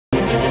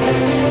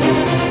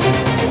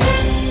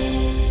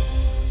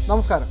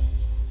നമസ്കാരം.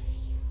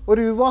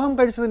 ഒരു വിവാഹം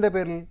കഴിച്ചതിൻ്റെ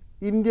പേരിൽ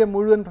ഇന്ത്യ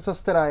മുഴുവൻ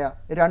പ്രശസ്തരായ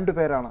രണ്ടു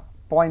പേരാണ്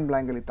പോയിന്റ്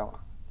ബ്ലാങ്കിൽ ഇത്തവണ,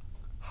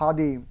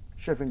 ഹാദിയയും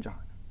ഷഫിൻ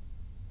ജഹാൻ.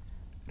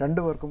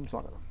 രണ്ടുപേർക്കും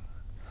സ്വാഗതം.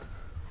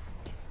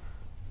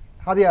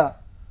 ഹാദിയ,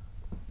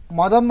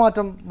 മതം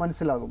മാറ്റം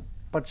മനസ്സിലാകും,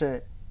 പക്ഷേ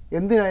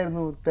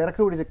എന്തിനായിരുന്നു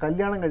തിരക്ക് പിടിച്ച്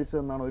കല്യാണം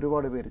കഴിച്ചതെന്നാണ്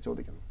ഒരുപാട് പേര്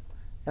ചോദിക്കുന്നത്.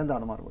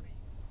 എന്താണ് മറുപടി?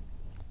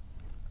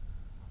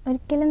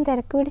 ഒരിക്കലും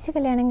തിരക്ക് പിടിച്ച്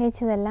കല്യാണം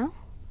കഴിച്ചതല്ല.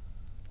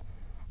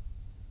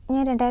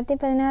 ഞാൻ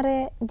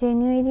 2016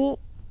 ജനുവരിയിൽ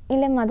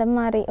മതം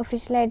മാറി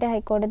ഒഫീഷ്യലായിട്ട്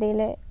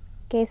ഹൈക്കോടതിയിൽ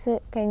കേസ്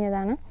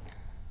കഴിഞ്ഞതാണ്.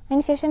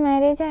 അതിനുശേഷം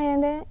മാരേജ്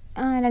ആയത്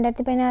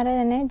 2016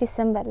 തന്നെ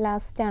ഡിസംബർ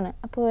ലാസ്റ്റാണ്.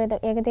 അപ്പോൾ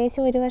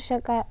ഏകദേശം 1 വർഷ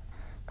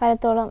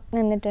കാലത്തോളം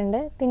നിന്നിട്ടുണ്ട്.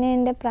 പിന്നെ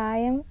എൻ്റെ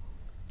പ്രായം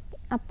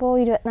അപ്പോൾ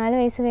 24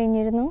 വയസ്സ്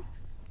കഴിഞ്ഞിരുന്നു.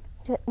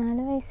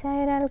 24 വയസ്സായ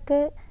ഒരാൾക്ക്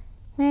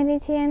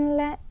മാരേജ്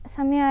ചെയ്യാനുള്ള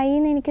സമയമായി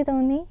എന്ന് എനിക്ക്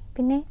തോന്നി.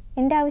 പിന്നെ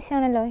എൻ്റെ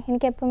ആവശ്യമാണല്ലോ,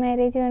 എനിക്ക് എപ്പോൾ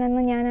മാരേജ്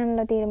വേണമെന്ന്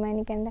ഞാനാണല്ലോ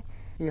തീരുമാനിക്കേണ്ടത്.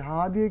 ഈ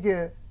ഹാദിയയ്ക്ക്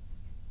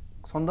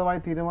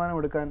സ്വന്തമായി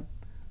തീരുമാനമെടുക്കാൻ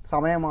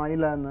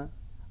സമയമായില്ല എന്ന്,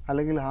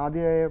 അല്ലെങ്കിൽ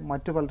ഹാദിയയെ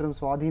മറ്റു പലരും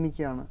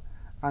സ്വാധീനിക്കുകയാണ്,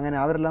 അങ്ങനെ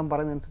അവരെല്ലാം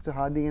പറയുന്നതനുസരിച്ച്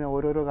ഹാദിയ ഇങ്ങനെ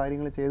ഓരോരോ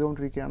കാര്യങ്ങൾ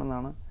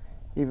ചെയ്തുകൊണ്ടിരിക്കുകയാണെന്നാണ്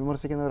ഈ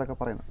വിമർശിക്കുന്നവരൊക്കെ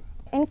പറയുന്നത്.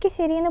 എനിക്ക്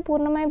ശരിയെന്ന്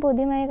പൂർണ്ണമായ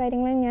ബോധ്യമായ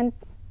കാര്യങ്ങൾ ഞാൻ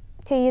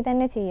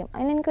തന്നെ ചെയ്യും.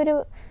 അതിലെനിക്കൊരു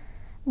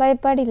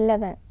ഭയപ്പാടില്ല.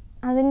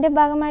 അതിൻ്റെ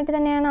ഭാഗമായിട്ട്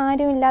തന്നെയാണ്,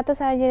 ആരും ഇല്ലാത്ത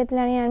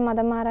സാഹചര്യത്തിലാണ് ഞാൻ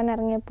മതം മാറാൻ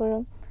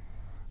ഇറങ്ങിയപ്പോഴും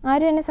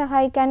ആരും എന്നെ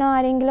സഹായിക്കാനോ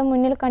ആരെങ്കിലും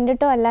മുന്നിൽ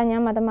കണ്ടിട്ടോ അല്ല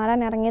ഞാൻ മതം മാറാൻ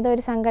ഇറങ്ങിയത്.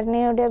 ഒരു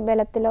സംഘടനയുടെ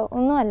ബലത്തിലോ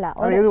ഒന്നുമല്ല.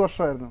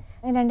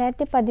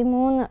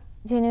 2013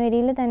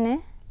 ജനുവരിയിൽ തന്നെ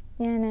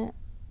ഞാൻ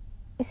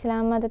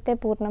ഇസ്ലാം മതത്തെ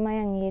പൂർണ്ണമായി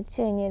അംഗീകരിച്ചു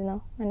കഴിഞ്ഞിരുന്നു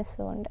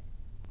മനസ്സുകൊണ്ട്.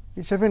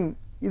 ഷഫിൻ,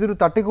 ഇതൊരു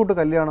തട്ടിക്കൂട്ട്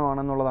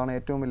കല്യാണമാണെന്നുള്ളതാണ്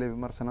ഏറ്റവും വലിയ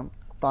വിമർശനം.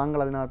 താങ്കൾ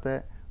അതിനകത്തെ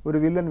ഒരു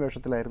വില്ലൻ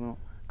വേഷത്തിലായിരുന്നു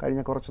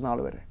കഴിഞ്ഞ കുറച്ച് നാൾ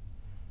വരെ.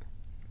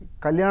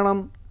 കല്യാണം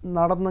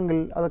നടന്നെങ്കിൽ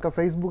അതൊക്കെ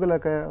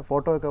ഫേസ്ബുക്കിലൊക്കെ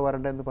ഫോട്ടോ ഒക്കെ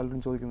വരണ്ടേ എന്ന് പലരും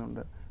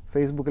ചോദിക്കുന്നുണ്ട്.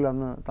 ഫേസ്ബുക്കിൽ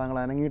അന്ന് താങ്കൾ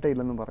അനങ്ങിയിട്ടേ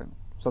ഇല്ലെന്നും പറയുന്നു.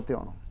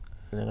 സത്യമാണോ?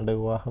 ഞങ്ങളുടെ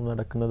വിവാഹം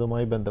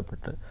നടക്കുന്നതുമായി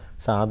ബന്ധപ്പെട്ട്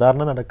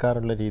സാധാരണ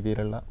നടക്കാറുള്ള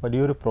രീതിയിലുള്ള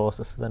വലിയൊരു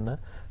പ്രോസസ്സ് തന്നെ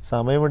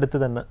സമയമെടുത്ത്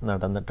തന്നെ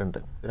നടന്നിട്ടുണ്ട്.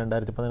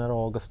 2016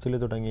 ഓഗസ്റ്റിൽ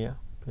തുടങ്ങിയ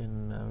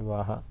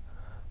വിവാഹ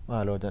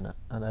ആലോചന,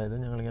 അതായത്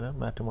ഞങ്ങളിങ്ങനെ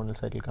മാട്രിമോണിയൽ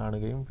സൈറ്റിൽ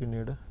കാണുകയും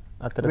പിന്നീട്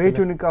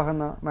വേറ്റുനിക്കാഹ്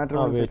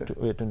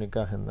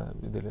എന്ന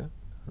ഇതിൽ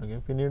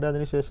കാണുകയും പിന്നീട്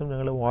അതിനുശേഷം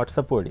ഞങ്ങൾ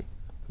വാട്സപ്പ് വഴി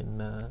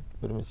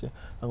ഒരുമിച്ച്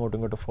അങ്ങോട്ടും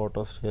ഇങ്ങോട്ടും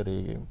ഫോട്ടോസ് ഷെയർ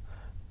ചെയ്യുകയും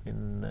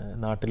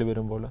നാട്ടിൽ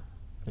വരുമ്പോൾ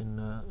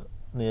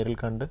നേരിൽ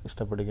കണ്ട്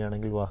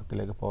ഇഷ്ടപ്പെടുകയാണെങ്കിൽ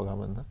വിവാഹത്തിലേക്ക്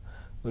പോകാമെന്ന്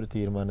ഒരു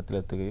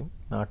തീരുമാനത്തിലെത്തുകയും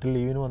നാട്ടിൽ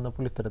ലീവിന്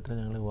വന്നപ്പോൾ ഇത്തരത്തിൽ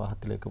ഞങ്ങൾ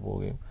വിവാഹത്തിലേക്ക്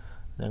പോവുകയും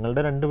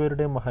ഞങ്ങളുടെ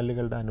രണ്ടുപേരുടെയും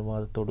മഹല്ലുകളുടെ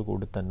അനുവാദത്തോടു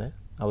കൂടി തന്നെ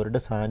അവരുടെ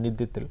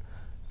സാന്നിധ്യത്തിൽ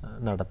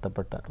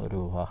നടത്തപ്പെട്ട ഒരു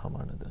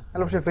വിവാഹമാണിത്.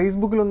 അല്ല, പക്ഷേ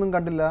ഫേസ്ബുക്കിലൊന്നും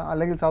കണ്ടില്ല,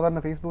 അല്ലെങ്കിൽ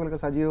സാധാരണ ഫേസ്ബുക്കിലൊക്കെ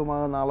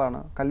സജീവമാകുന്ന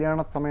ആളാണ്,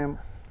 കല്യാണ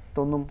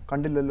സമയത്തൊന്നും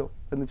കണ്ടില്ലല്ലോ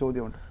എന്ന്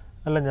ചോദ്യമുണ്ട്.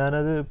 അല്ല,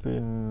 ഞാനത്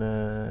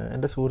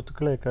എൻ്റെ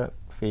സുഹൃത്തുക്കളെയൊക്കെ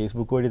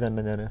ഫേസ്ബുക്ക് വഴി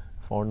തന്നെ ഞാൻ,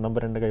 ഫോൺ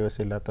നമ്പർ എൻ്റെ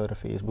കൈവശം ഇല്ലാത്തവരെ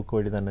ഫേസ്ബുക്ക്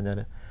വഴി തന്നെ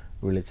ഞാൻ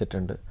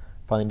വിളിച്ചിട്ടുണ്ട്.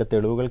 അപ്പോൾ അതിൻ്റെ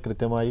തെളിവുകൾ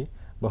കൃത്യമായി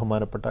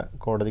ബഹുമാനപ്പെട്ട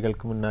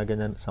കോടതികൾക്ക് മുന്നാകെ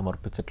ഞാൻ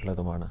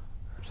സമർപ്പിച്ചിട്ടുള്ളതുമാണ്.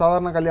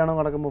 സാധാരണ കല്യാണം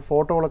നടക്കുമ്പോൾ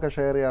ഫോട്ടോകളൊക്കെ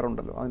ഷെയർ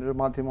ചെയ്യാറുണ്ടല്ലോ, അതിനൊരു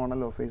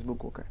മാധ്യമമാണല്ലോ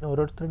ഫേസ്ബുക്കൊക്കെ.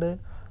 ഓരോരുത്തരുടെ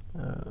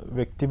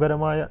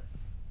വ്യക്തിപരമായ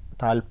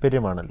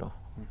താല്പര്യമാണല്ലോ.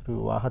 ഒരു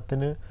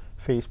വിവാഹത്തിന്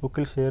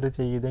ഫേസ്ബുക്കിൽ ഷെയർ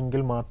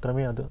ചെയ്തെങ്കിൽ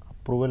മാത്രമേ അത്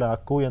അപ്രൂവൽ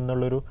ആക്കൂ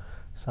എന്നുള്ളൊരു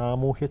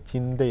സാമൂഹ്യ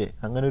ചിന്തയെ,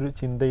 അങ്ങനൊരു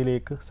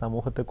ചിന്തയിലേക്ക്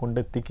സമൂഹത്തെ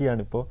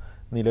കൊണ്ടെത്തിക്കുകയാണിപ്പോൾ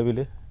നിലവിൽ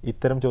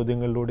ഇത്തരം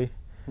ചോദ്യങ്ങളിലൂടെ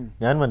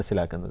ഞാൻ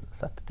മനസ്സിലാക്കുന്നത്.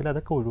 സത്യത്തിൽ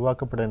അതൊക്കെ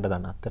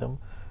ഒഴിവാക്കപ്പെടേണ്ടതാണ്. അത്തരം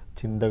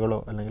ചിന്തകളോ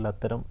അല്ലെങ്കിൽ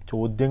അത്തരം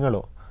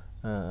ചോദ്യങ്ങളോ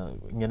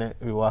ഇങ്ങനെ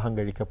വിവാഹം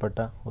കഴിക്കപ്പെട്ട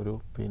ഒരു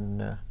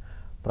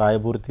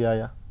പ്രായപൂർത്തിയായ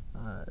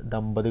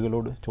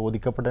ദമ്പതികളോട്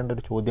ചോദിക്കപ്പെടേണ്ട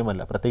ഒരു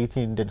ചോദ്യമല്ല, പ്രത്യേകിച്ച്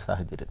ഇന്ത്യൻ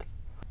സാഹചര്യത്തിൽ.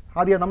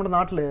 ആദ്യം നമ്മുടെ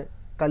നാട്ടിലെ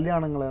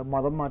കല്യാണങ്ങൾ,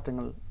 മതം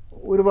മാറ്റങ്ങൾ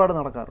ഒരുപാട്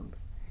നടക്കാറുണ്ട്.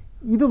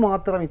 ഇത്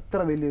മാത്രം ഇത്ര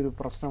വലിയൊരു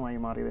പ്രശ്നമായി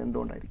മാറിയത്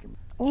എന്തുകൊണ്ടായിരിക്കും?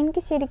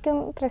 എനിക്ക് ശരിക്കും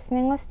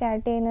പ്രശ്നങ്ങൾ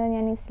സ്റ്റാർട്ട് ചെയ്യുന്നത്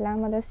ഞാൻ ഇസ്ലാം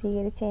മതം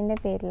സ്വീകരിച്ചതിൻ്റെ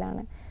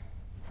പേരിലാണ്.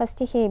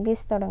 ഫസ്റ്റ്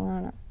ഹേബീസ്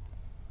തുടങ്ങുകയാണ്.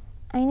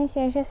 അതിന്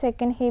ശേഷം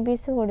സെക്കൻഡ്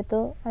ഹേബീസ് കൊടുത്തു.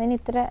 അതിന്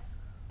ഇത്ര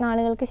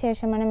നാളുകൾക്ക്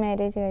ശേഷമാണ്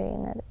മാരേജ്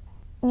കഴിയുന്നത്.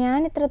 ഞാൻ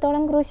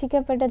ഇത്രത്തോളം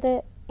ക്രൂശിക്കപ്പെട്ടത്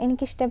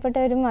എനിക്കിഷ്ടപ്പെട്ട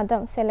ഒരു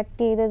മതം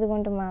സെലക്ട് ചെയ്തത്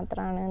കൊണ്ട്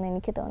മാത്രമാണ് എന്ന്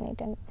എനിക്ക്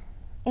തോന്നിയിട്ടുണ്ട്.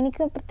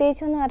 എനിക്ക്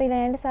പ്രത്യേകിച്ചൊന്നും അറിയില്ല,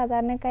 ഞാൻ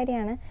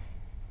സാധാരണക്കാരിയാണ്.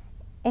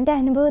 എൻ്റെ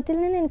അനുഭവത്തിൽ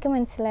നിന്ന് എനിക്ക്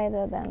മനസ്സിലായത്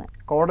അതാണ്.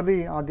 കോടതി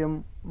ആദ്യം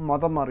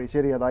മതം മാറി,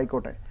 ശരി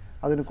അതായിക്കോട്ടെ,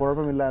 അതിന്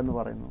കുഴപ്പമില്ല എന്ന്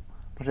പറയുന്നു.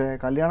 പക്ഷേ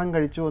കല്യാണം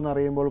കഴിച്ചു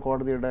എന്നറിയുമ്പോൾ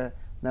കോടതിയുടെ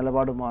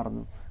നിലപാട്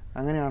മാറുന്നു.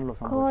 അങ്ങനെയാണല്ലോ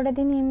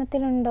കോടതി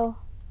നിയമത്തിലുണ്ടോ?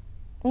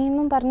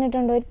 നിയമം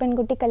പറഞ്ഞിട്ടുണ്ടോ ഒരു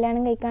പെൺകുട്ടി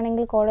കല്യാണം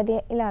കഴിക്കുകയാണെങ്കിൽ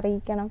കോടതിയിൽ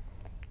അറിയിക്കണം?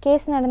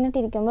 കേസ്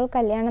നടന്നിട്ടിരിക്കുമ്പോൾ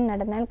കല്യാണം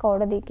നടന്നാൽ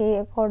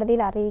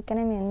കോടതിയിൽ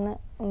അറിയിക്കണമെന്ന്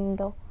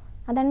ഉണ്ടോ?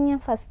 അതാണ് ഞാൻ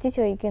ഫസ്റ്റ്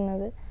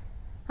ചോദിക്കുന്നത്.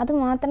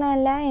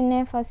 അതുമാത്രമല്ല, എന്നെ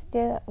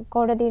ഫസ്റ്റ്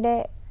കോടതിയുടെ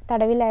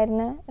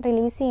തടവിലായിരുന്നു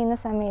റിലീസ് ചെയ്യുന്ന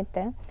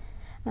സമയത്ത്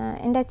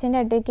എൻ്റെ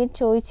അച്ഛൻ്റെ അഡ്വക്കേറ്റ്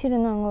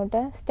ചോദിച്ചിരുന്നു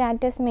അങ്ങോട്ട്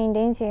സ്റ്റാറ്റസ്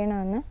മെയിൻറ്റെയിൻ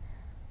ചെയ്യണമെന്ന്.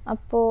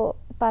 അപ്പോൾ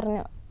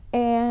പറഞ്ഞു,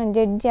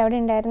 ജഡ്ജി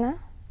അവിടെ ഉണ്ടായിരുന്ന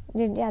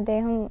ജഡ്ജി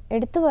അദ്ദേഹം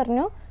എടുത്തു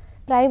പറഞ്ഞു,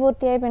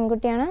 പ്രായപൂർത്തിയായ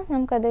പെൺകുട്ടിയാണ്,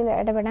 നമുക്കതിൽ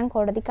ഇടപെടാൻ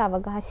കോടതിക്ക്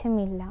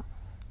അവകാശമില്ല.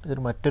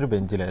 മറ്റൊരു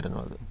ബെഞ്ചിലായിരുന്നു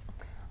അത്.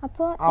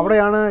 അപ്പോൾ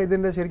അവിടെയാണ്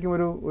ഇതിൻ്റെ ശരിക്കും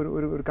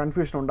ഒരു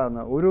കൺഫ്യൂഷൻ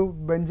ഉണ്ടാകുന്നത്. ഒരു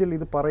ബെഞ്ചിൽ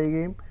ഇത്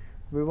പറയുകയും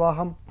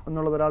വിവാഹം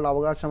എന്നുള്ളത് ഒരാളുടെ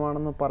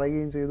അവകാശമാണെന്ന്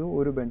പറയുകയും ചെയ്തു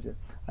ഒരു ബെഞ്ച്.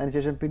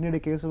 അതിനുശേഷം പിന്നീട്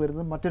കേസ്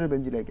വരുന്നത് മറ്റൊരു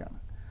ബെഞ്ചിലേക്കാണ്.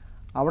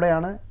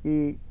 അവിടെയാണ് ഈ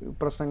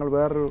പ്രശ്നങ്ങൾ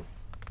വേറൊരു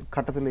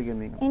ഘട്ടത്തിലേക്ക്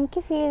നീങ്ങുന്നത്.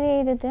 എനിക്ക് ഫീൽ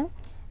ചെയ്തത്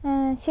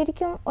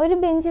ശരിക്കും ഒരു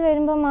ബെഞ്ച്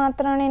വരുമ്പോൾ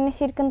മാത്രമാണ് എന്നെ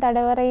ശരിക്കും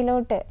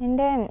തടവറയിലോട്ട്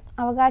എൻ്റെ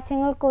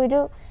അവകാശങ്ങൾക്കൊരു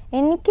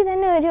എനിക്ക്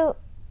തന്നെ ഒരു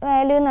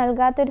വാല്യൂ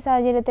നൽകാത്തൊരു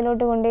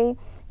സാഹചര്യത്തിലോട്ട് കൊണ്ടുപോയി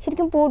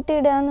ശരിക്കും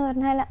പൂട്ടിയിടുക എന്ന്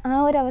പറഞ്ഞാൽ ആ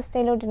ഒരു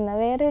അവസ്ഥയിലോട്ടിരുന്ന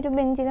വേറെ ഒരു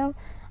ബെഞ്ചിലും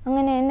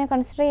അങ്ങനെ എന്നെ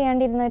കൺസിഡർ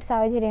ചെയ്യാണ്ടിരുന്ന ഒരു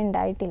സാഹചര്യം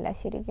ഉണ്ടായിട്ടില്ല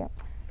ശരിക്കും.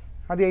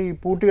 അത് ഈ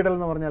പൂട്ടിയിടൽ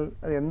എന്ന് പറഞ്ഞാൽ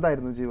അത്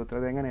എന്തായിരുന്നു ജീവിതത്തിൽ?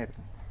 അത്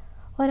എങ്ങനെയായിരുന്നു?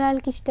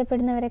 ഒരാൾക്ക്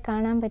ഇഷ്ടപ്പെടുന്നവരെ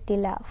കാണാൻ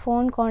പറ്റില്ല,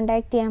 ഫോൺ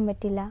കോണ്ടാക്ട് ചെയ്യാൻ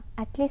പറ്റില്ല,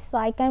 അറ്റ്ലീസ്റ്റ്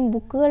വായിക്കാൻ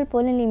ബുക്കുകൾ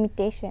പോലും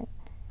ലിമിറ്റേഷൻ,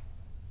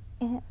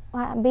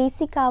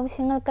 ബേസിക്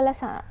ആവശ്യങ്ങൾക്കുള്ള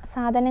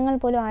സാധനങ്ങൾ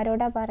പോലും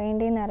ആരോടാ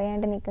പറയേണ്ടതെന്ന്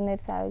അറിയാണ്ട് നിൽക്കുന്ന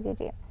ഒരു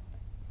സാഹചര്യം.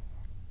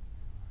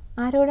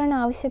 ആരോടാണ്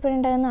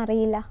ആവശ്യപ്പെടേണ്ടതെന്ന്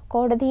അറിയില്ല.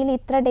 കോടതിയിൽ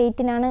ഇത്ര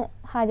ഡേറ്റിനാണ്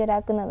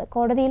ഹാജരാക്കുന്നത്,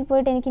 കോടതിയിൽ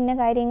പോയിട്ട് എനിക്ക് ഇന്ന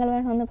കാര്യങ്ങൾ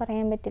വേണമെന്ന്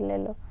പറയാൻ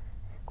പറ്റില്ലല്ലോ.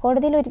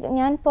 കോടതിയിൽ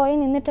ഞാൻ പോയി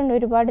നിന്നിട്ടുണ്ട്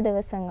ഒരുപാട്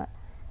ദിവസങ്ങൾ.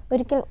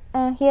 ഒരിക്കൽ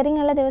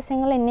ഹിയറിംഗ് ഉള്ള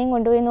ദിവസങ്ങൾ എന്നെയും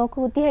കൊണ്ടുപോയി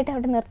നോക്കുകുത്തിയായിട്ട്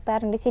അവിടെ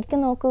നിർത്താറുണ്ട്. ശരിക്കും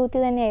നോക്കുകുത്തി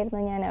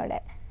തന്നെയായിരുന്നു ഞാൻ അവിടെ.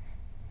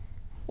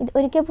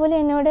 ഒരിക്കൽ പോലും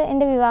എന്നോട്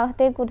എൻ്റെ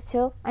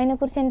വിവാഹത്തെക്കുറിച്ചോ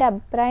അതിനെക്കുറിച്ച് എൻ്റെ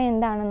അഭിപ്രായം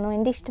എന്താണെന്നോ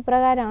എൻ്റെ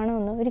ഇഷ്ടപ്രകാരമാണോ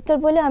എന്നോ ഒരിക്കൽ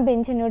പോലും ആ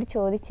ബെഞ്ച് എന്നോട്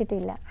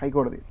ചോദിച്ചിട്ടില്ല.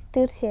 ഹൈക്കോടതി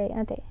തീർച്ചയായും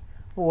അതെ.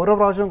 ഓരോ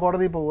പ്രാവശ്യവും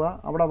കോടതിയിൽ പോവുക,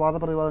 അവിടെ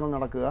വാദപ്രതിവാദങ്ങൾ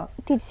നടക്കുക,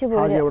 തിരിച്ചു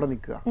പോവുക, അവിടെ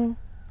നിൽക്കുക.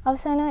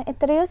 അവസാനം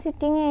എത്രയോ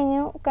സിറ്റിംഗ്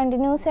കഴിഞ്ഞു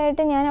കണ്ടിന്യൂസ്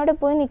ആയിട്ട് ഞാൻ അവിടെ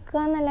പോയി നിൽക്കുക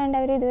എന്നല്ലാണ്ട്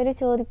അവർ ഇതുവരെ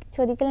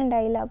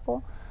ചോദിക്കലുണ്ടായില്ല. അപ്പോൾ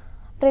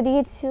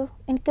പ്രതികരിച്ചു.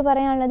 എനിക്ക്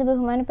പറയാനുള്ളത്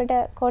ബഹുമാനപ്പെട്ട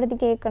കോടതി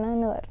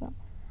കേൾക്കണമെന്ന് പറഞ്ഞു.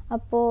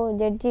 അപ്പോൾ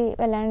ജഡ്ജി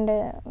വല്ലാണ്ട്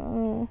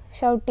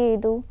ഷൗട്ട്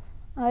ചെയ്തു.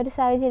 ആ ഒരു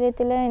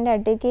സാഹചര്യത്തിൽ എൻ്റെ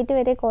അഡ്വക്കേറ്റ്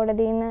വരെ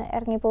കോടതിയിൽ നിന്ന്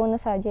ഇറങ്ങിപ്പോകുന്ന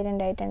സാഹചര്യം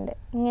ഉണ്ടായിട്ടുണ്ട്.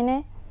 ഇങ്ങനെ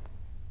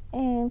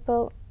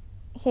ഇപ്പോൾ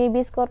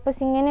ഹേബീസ്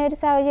കോർപ്പസ് ഇങ്ങനെ ഒരു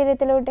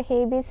സാഹചര്യത്തിലോട്ട്,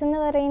 ഹേബീസ് എന്ന്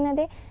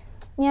പറയുന്നത്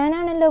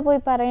ഞാനാണല്ലോ പോയി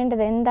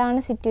പറയേണ്ടത് എന്താണ്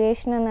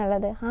സിറ്റുവേഷൻ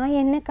എന്നുള്ളത്.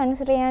 എന്നെ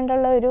കൺസിഡർ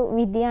ചെയ്യാണ്ടുള്ള ഒരു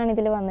വിധിയാണ്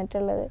ഇതിൽ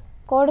വന്നിട്ടുള്ളത്.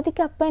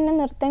 കോടതിക്ക് അപ്പം എന്നെ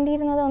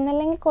നിർത്തേണ്ടിയിരുന്നത്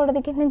ഒന്നല്ലെങ്കിൽ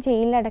കോടതിക്ക് എന്നെ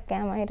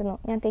ജയിലിലടക്കാമായിരുന്നു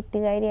ഞാൻ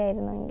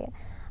തെറ്റുകാരിയായിരുന്നു എങ്കിൽ,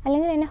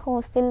 അല്ലെങ്കിൽ എന്നെ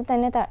ഹോസ്റ്റലിൽ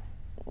തന്നെ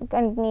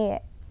കണ്ടിന്യൂ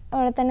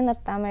അവിടെ തന്നെ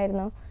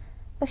നിർത്താമായിരുന്നു.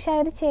 പക്ഷെ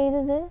അവർ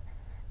ചെയ്തത്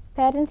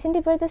പേരൻസിൻ്റെ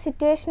ഇപ്പോഴത്തെ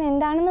സിറ്റുവേഷൻ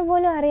എന്താണെന്ന്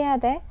പോലും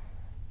അറിയാതെ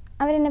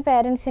അവരെന്നെ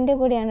പേരൻസിൻ്റെ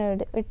കൂടെയാണ്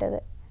വിട്ടത്.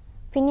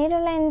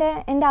 പിന്നീടുള്ള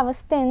എൻ്റെ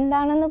അവസ്ഥ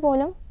എന്താണെന്ന്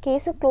പോലും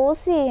കേസ്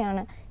ക്ലോസ്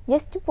ചെയ്യുകയാണ്.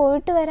 ജസ്റ്റ്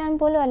പോയിട്ട് വരാൻ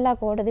പോലും അല്ല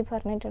കോടതി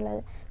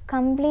പറഞ്ഞിട്ടുള്ളത്.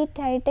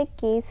 കംപ്ലീറ്റ് ആയിട്ട്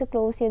കേസ്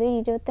ക്ലോസ് ചെയ്ത്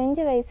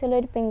 25 വയസ്സുള്ള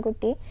ഒരു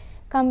പെൺകുട്ടി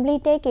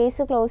കംപ്ലീറ്റായി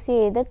കേസ് ക്ലോസ്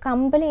ചെയ്ത്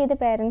കമ്പൽ ചെയ്ത്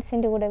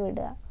പേരൻസിൻ്റെ കൂടെ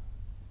വിടുക.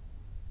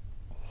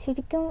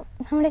 ശരിക്കും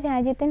നമ്മുടെ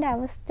രാജ്യത്തിൻ്റെ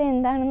അവസ്ഥ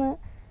എന്താണെന്ന്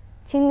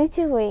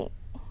ചിന്തിച്ചു പോയി.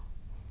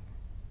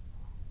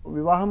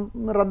 വിവാഹം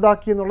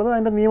റദ്ദാക്കി എന്നുള്ളത്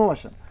അതിൻ്റെ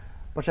നിയമവശം.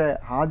 പക്ഷേ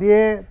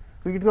ഹാദിയയെ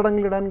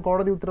വീട്ടുതടങ്കലിടാൻ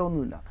കോടതി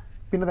ഉത്തരവൊന്നുമില്ല.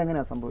 പിന്നെ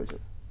അതെങ്ങനെയാണ്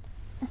സംഭവിച്ചത്?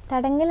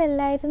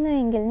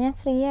 തടങ്കലല്ലായിരുന്നുവെങ്കിൽ, ഞാൻ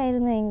ഫ്രീ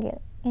ആയിരുന്നുവെങ്കിൽ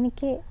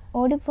എനിക്ക്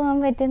ഓടിപ്പോകാൻ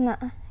പറ്റുന്ന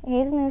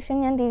ഏത് നിമിഷം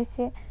ഞാൻ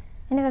തിരിച്ച്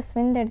എൻ്റെ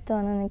ഹസ്ബൻഡിൻ്റെ അടുത്ത്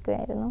വന്ന്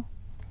നിൽക്കുമായിരുന്നു.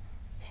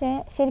 പക്ഷേ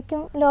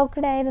ശരിക്കും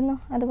ലോക്ക്ഡ് ആയിരുന്നു.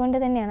 അതുകൊണ്ട്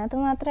തന്നെയാണ്.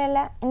 അതുമാത്രമല്ല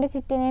എൻ്റെ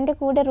ചുറ്റിനും എൻ്റെ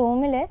കൂടെ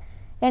റൂമിൽ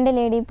 2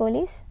 ലേഡി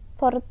പോലീസ്,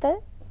 പുറത്ത്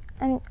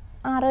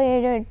 6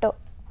 7 8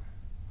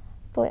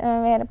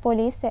 വേറെ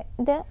പോലീസ്.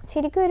 ഇത്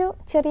ശരിക്കും ഒരു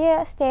ചെറിയ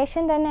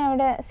സ്റ്റേഷൻ തന്നെ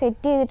അവിടെ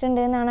സെറ്റ് ചെയ്തിട്ടുണ്ട്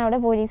എന്നാണ് അവിടെ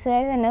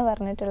പോലീസുകാർ തന്നെ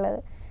പറഞ്ഞിട്ടുള്ളത്.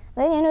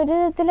 അത് ഞാൻ ഒരു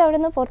വിധത്തിലും അവിടെ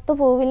നിന്ന് പുറത്ത്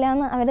പോവില്ല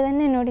എന്ന് അവർ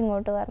തന്നെ എന്നോട്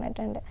ഇങ്ങോട്ട്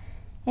പറഞ്ഞിട്ടുണ്ട്.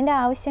 എൻ്റെ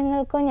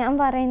ആവശ്യങ്ങൾക്കോ ഞാൻ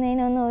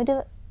പറയുന്നതിനൊന്നും ഒരു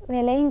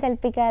വിലയും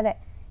കൽപ്പിക്കാതെ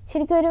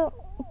ശരിക്കും ഒരു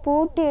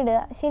പൂട്ടിയിടുക.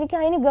 ശരിക്കും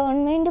അതിന്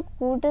ഗവൺമെൻറ്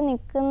കൂട്ട്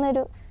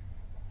നിൽക്കുന്നൊരു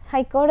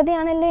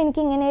ഹൈക്കോടതിയാണല്ലോ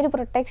എനിക്ക് ഇങ്ങനെ ഒരു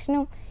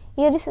പ്രൊട്ടക്ഷനും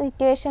ഈ ഒരു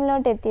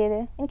സിറ്റുവേഷനിലോട്ട് എത്തിയത്.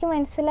 എനിക്ക്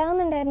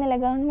മനസ്സിലാകുന്നുണ്ടായിരുന്നില്ല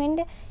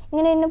ഗവൺമെൻറ്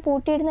ഇങ്ങനെ എന്നെ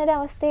പൂട്ടിയിടുന്ന ഒരു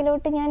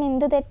അവസ്ഥയിലോട്ട് ഞാൻ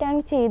എന്ത്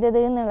തെറ്റാണ് ചെയ്തത്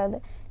എന്നുള്ളത്.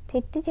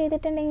 തെറ്റ്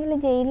ചെയ്തിട്ടുണ്ടെങ്കിൽ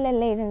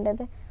ജയിലിലല്ലേ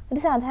ഇടേണ്ടത്. ഒരു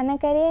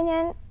സാധാരണക്കാരിയെ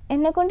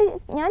എന്നെക്കൊണ്ട്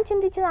ഞാൻ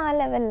ചിന്തിച്ചത് ആ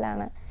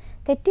ലെവലിലാണ്.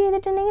 തെറ്റ്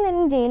ചെയ്തിട്ടുണ്ടെങ്കിൽ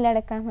എന്നെ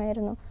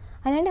ജയിലിലടക്കാമായിരുന്നു.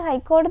 അല്ലാണ്ട്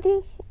ഹൈക്കോടതി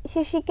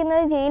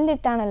ശിക്ഷിക്കുന്നത്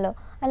ജയിലിലിട്ടാണല്ലോ.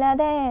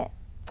 അല്ലാതെ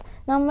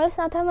നമ്മൾ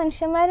സാധാ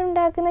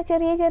മനുഷ്യന്മാരുണ്ടാക്കുന്ന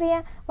ചെറിയ ചെറിയ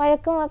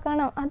വഴക്കും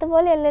വെക്കണം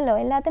അതുപോലെയല്ലല്ലോ.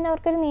 എല്ലാത്തിനും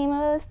അവർക്കൊരു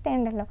നിയമവ്യവസ്ഥ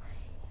ഉണ്ടല്ലോ.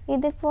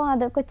 ഇതിപ്പോൾ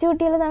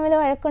കൊച്ചുകുട്ടികൾ തമ്മിൽ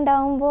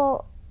വഴക്കുണ്ടാകുമ്പോൾ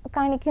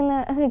കാണിക്കുന്ന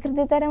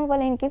വികൃതിത്തരം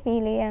പോലെ എനിക്ക്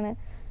ഫീൽ ചെയ്യാണ്.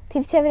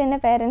 തിരിച്ചവരെന്നെ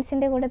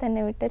പേരൻസിൻ്റെ കൂടെ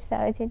തന്നെ വിട്ടൊരു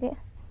സാഹചര്യം.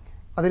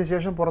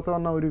 അതിനുശേഷം പുറത്തു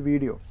വന്ന ഒരു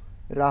വീഡിയോ,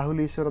 രാഹുൽ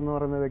ഈശ്വർ എന്ന്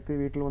പറയുന്ന വ്യക്തി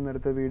വീട്ടിൽ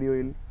വന്നെടുത്ത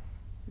വീഡിയോയിൽ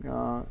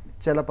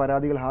ചില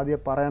പരാതികൾ ഹാദിയ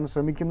പറയാൻ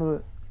ശ്രമിക്കുന്നത്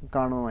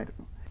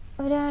കാണുമായിരുന്നു.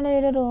 ഒരാളെ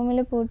ഒരു റൂമിൽ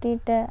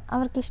പൂട്ടിയിട്ട്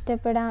അവർക്ക്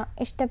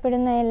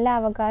ഇഷ്ടപ്പെടുന്ന എല്ലാ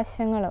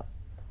അവകാശങ്ങളും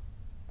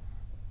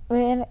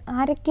വേറെ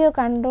ആരൊക്കെയോ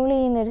കൺട്രോൾ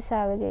ചെയ്യുന്നൊരു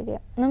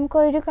സാഹചര്യം.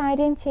 നമുക്കൊരു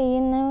കാര്യം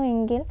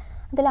ചെയ്യുന്നുവെങ്കിൽ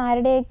അതിൽ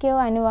ആരുടെയൊക്കെയോ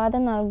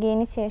അനുവാദം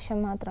നൽകിയതിന് ശേഷം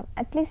മാത്രം,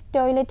 അറ്റ്ലീസ്റ്റ്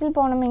ടോയ്ലറ്റിൽ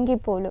പോകണമെങ്കിൽ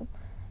പോലും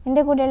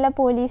എൻ്റെ കൂടെയുള്ള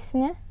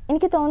പോലീസിന്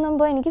എനിക്ക്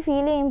തോന്നുമ്പോൾ, എനിക്ക്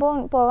ഫീൽ ചെയ്യുമ്പോൾ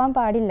പോകാൻ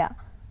പാടില്ല.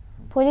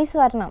 പോലീസ്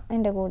വരണം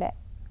എൻ്റെ കൂടെ.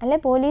 അല്ലെ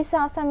പോലീസ്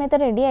ആ സമയത്ത്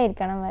റെഡി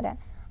ആയിരിക്കണം വരാൻ.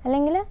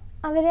 അല്ലെങ്കിൽ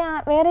അവർ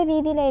വേറെ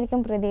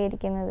രീതിയിലായിരിക്കും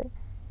പ്രതികരിക്കുന്നത്.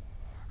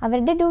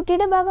 അവരുടെ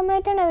ഡ്യൂട്ടിയുടെ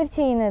ഭാഗമായിട്ടാണ് അവർ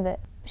ചെയ്യുന്നത്.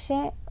 പക്ഷേ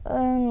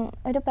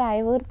ഒരു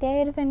പ്രായപൂർത്തിയായ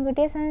ഒരു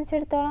പെൺകുട്ടിയെ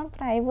സംബന്ധിച്ചിടത്തോളം,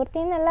 പ്രായപൂർത്തി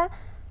എന്നല്ല,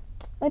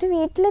 ഒരു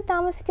വീട്ടിൽ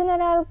താമസിക്കുന്ന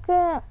ഒരാൾക്ക്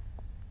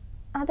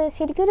അത്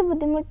ശരിക്കും ഒരു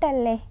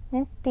ബുദ്ധിമുട്ടല്ലേ?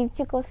 ഞാൻ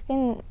തിരിച്ച്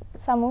ക്വസ്റ്റ്യൻ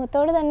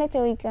സമൂഹത്തോട് തന്നെ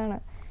ചോദിക്കുകയാണ്.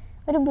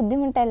 ഒരു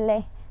ബുദ്ധിമുട്ടല്ലേ?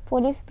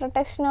 പോലീസ്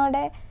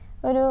പ്രൊട്ടക്ഷനോടെ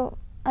ഒരു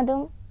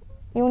അതും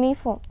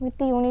യൂണിഫോം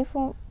വിത്ത്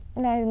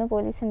യൂണിഫോമിലായിരുന്നു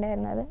പോലീസ്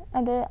ഉണ്ടായിരുന്നത്.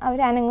 അത്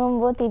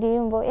അവരനങ്ങുമ്പോൾ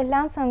തിരിയുമ്പോൾ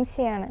എല്ലാം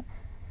സംശയമാണ്.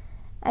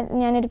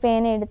 ഞാനൊരു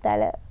പേന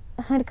എടുത്താൽ,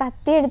 ഒരു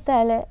കത്തി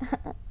എടുത്താൽ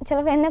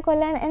ചിലപ്പോൾ എന്നെ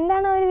കൊല്ലാൻ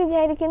എന്താണ് അവർ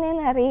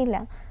വിചാരിക്കുന്നതെന്ന് അറിയില്ല.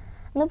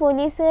 അന്ന്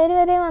പോലീസുകാർ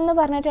വരെ വന്ന്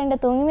പറഞ്ഞിട്ടുണ്ട്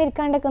തൂങ്ങി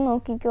മരിക്കാണ്ടൊക്കെ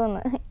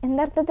നോക്കിക്കോന്ന്.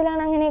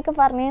 എന്തർത്ഥത്തിലാണ് അങ്ങനെയൊക്കെ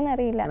പറഞ്ഞതെന്ന്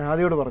അറിയില്ല.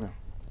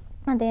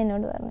 അതെ,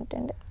 എന്നോട്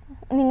പറഞ്ഞിട്ടുണ്ട്.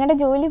 നിങ്ങളുടെ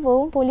ജോലി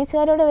പോവും.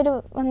 പോലീസുകാരോട് അവർ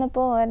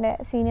വന്നപ്പോൾ അവരുടെ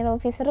സീനിയർ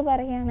ഓഫീസർ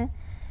പറയുകയാണ്,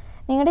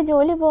 നിങ്ങളുടെ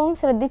ജോലി പോവും,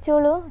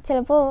 ശ്രദ്ധിച്ചോളൂ,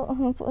 ചിലപ്പോൾ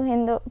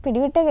എന്തോ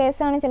പിടിവിട്ട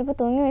കേസാണ്, ചിലപ്പോൾ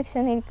തൂങ്ങി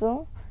മരിച്ചെന്നിരിക്കും.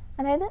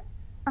 അതായത്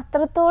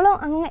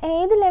അത്രത്തോളം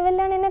ഏത്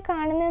ലെവലിലാണ് എന്നെ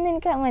കാണുന്നതെന്ന്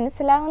എനിക്ക്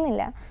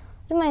മനസ്സിലാവുന്നില്ല.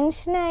 ഒരു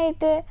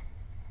മനുഷ്യനായിട്ട്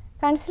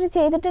കൺസിഡർ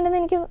ചെയ്തിട്ടുണ്ടെന്ന്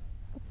എനിക്ക്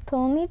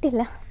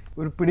തോന്നിയിട്ടില്ല.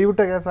 ഒരു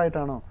പിടിവിട്ട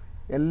കേസായിട്ടാണോ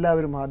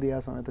എല്ലാവരും ഹാദിയ ആ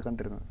സമയത്ത്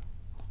കണ്ടിരുന്നത്?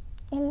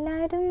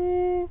 എല്ലാവരും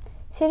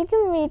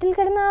ശരിക്കും വീട്ടിൽ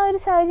കിടന്ന ആ ഒരു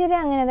സാഹചര്യം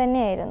അങ്ങനെ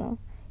തന്നെയായിരുന്നു.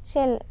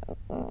 പക്ഷെ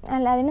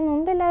അല്ല, അതിന്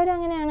മുമ്പ് എല്ലാവരും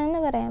അങ്ങനെയാണെന്ന്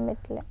പറയാൻ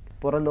പറ്റില്ല.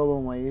 പുറം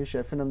ലോകവുമായി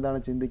ഷെഫിൻ എന്താണ്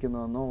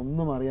ചിന്തിക്കുന്നതെന്നോ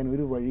ഒന്നും അറിയാൻ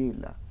ഒരു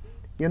വഴിയില്ല.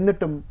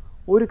 എന്നിട്ടും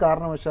ഒരു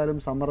കാരണവശാലും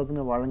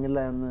സമ്മർദ്ദത്തിന് വഴങ്ങില്ല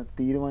എന്ന്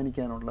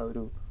തീരുമാനിക്കാനുള്ള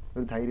ഒരു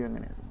ധൈര്യം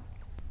എങ്ങനെയായിരുന്നു?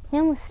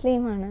 ഞാൻ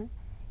മുസ്ലിമാണ്.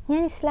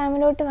 ഞാൻ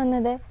ഇസ്ലാമിലോട്ട്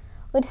വന്നത്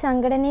ഒരു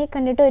സംഘടനയെ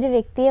കണ്ടിട്ടോ ഒരു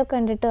വ്യക്തിയെ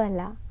കണ്ടിട്ടോ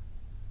അല്ല.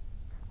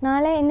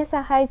 നാളെ എന്നെ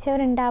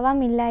സഹായിച്ചവരുണ്ടാവാം,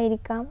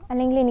 ഇല്ലായിരിക്കാം,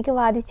 അല്ലെങ്കിൽ എനിക്ക്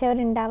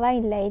വാദിച്ചവരുണ്ടാവാം,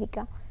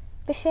 ഇല്ലായിരിക്കാം.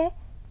 പക്ഷേ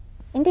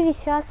എൻ്റെ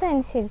വിശ്വാസം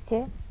അനുസരിച്ച്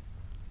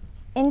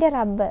എൻ്റെ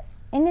റബ്ബ്,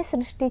 എന്നെ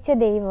സൃഷ്ടിച്ച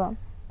ദൈവം,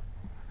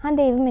 ആ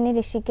ദൈവം എന്നെ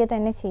രക്ഷിക്കുക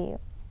തന്നെ ചെയ്യും.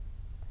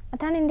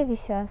 അതാണ് എൻ്റെ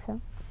വിശ്വാസം.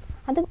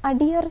 അതും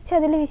അടിയുറച്ച്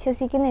അതിൽ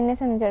വിശ്വസിക്കുന്ന എന്നെ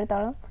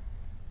സംബന്ധിച്ചിടത്തോളം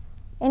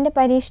എൻ്റെ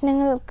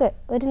പരീക്ഷണങ്ങൾക്ക്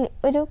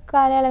ഒരു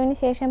കാലയളവിന്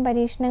ശേഷം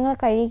പരീക്ഷണങ്ങൾ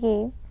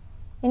കഴിയുകയും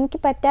എനിക്ക്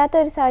പറ്റാത്ത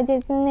ഒരു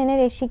സാഹചര്യത്തിൽ നിന്ന് എന്നെ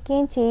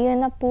രക്ഷിക്കുകയും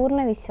ചെയ്യുമെന്ന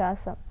പൂർണ്ണ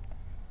വിശ്വാസം.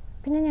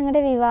 പിന്നെ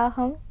ഞങ്ങളുടെ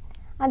വിവാഹം,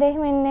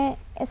 അദ്ദേഹം എന്നെ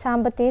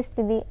സാമ്പത്തിക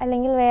സ്ഥിതി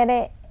അല്ലെങ്കിൽ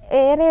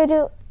വേറെ ഒരു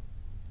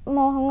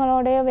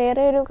മോഹങ്ങളോടെയോ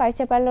വേറെ ഒരു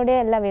കാഴ്ചപ്പാടിലൂടെയോ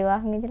അല്ല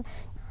വിവാഹം കഴിച്ചത്.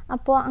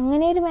 അപ്പോൾ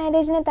അങ്ങനെ ഒരു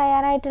മാരേജിന്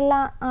തയ്യാറായിട്ടുള്ള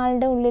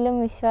ആളുടെ ഉള്ളിലും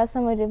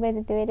വിശ്വാസം ഒരു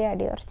പരിധിവരെ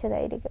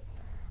അടിയുറച്ചതായിരിക്കും.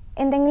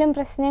 എന്തെങ്കിലും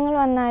പ്രശ്നങ്ങൾ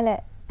വന്നാൽ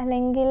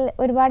അല്ലെങ്കിൽ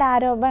ഒരുപാട്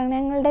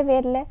ആരോപണങ്ങളുടെ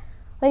പേരിൽ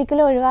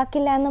ഒരിക്കലും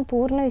ഒഴിവാക്കില്ല എന്ന്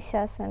പൂർണ്ണ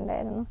വിശ്വാസം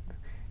ഉണ്ടായിരുന്നു.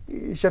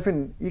 ഷെഫിൻ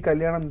ഈ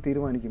കല്യാണം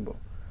തീരുമാനിക്കുമ്പോൾ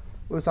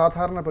ഒരു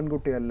സാധാരണ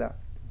പെൺകുട്ടിയല്ല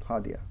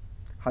ഹാദിയ.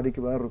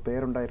 ഹാദിക്ക് വേറൊരു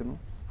പേരുണ്ടായിരുന്നു,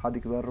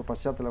 ഹാദിക്ക് വേറൊരു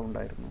പശ്ചാത്തലം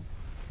ഉണ്ടായിരുന്നു.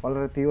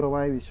 വളരെ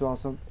തീവ്രമായ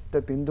വിശ്വാസത്തെ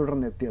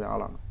പിന്തുടർന്നെത്തിയ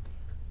ആളാണ്.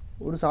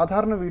 ഒരു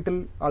സാധാരണ വീട്ടിൽ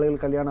ആളുകൾ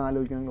കല്യാണം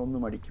ആലോചിക്കണമെങ്കിൽ ഒന്ന്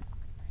മടിക്കും.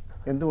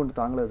 എന്തുകൊണ്ട്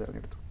താങ്കൾ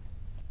തിരഞ്ഞെടുത്തു?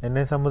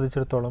 എന്നെ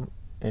സംബന്ധിച്ചിടത്തോളം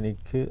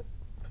എനിക്ക്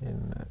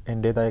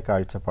എൻ്റേതായ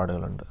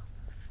കാഴ്ചപ്പാടുകളുണ്ട്,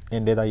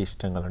 എൻ്റേതായ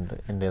ഇഷ്ടങ്ങളുണ്ട്,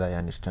 എൻ്റേതായ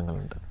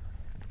അനിഷ്ടങ്ങളുണ്ട്.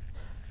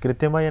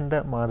 കൃത്യമായി എൻ്റെ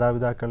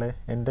മാതാപിതാക്കളെ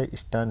എൻ്റെ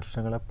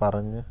ഇഷ്ടാനിഷ്ടങ്ങളെ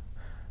പറഞ്ഞ്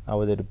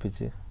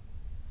അവതരിപ്പിച്ച്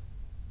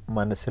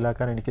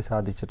മനസ്സിലാക്കാൻ എനിക്ക്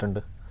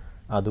സാധിച്ചിട്ടുണ്ട്.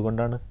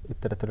 അതുകൊണ്ടാണ്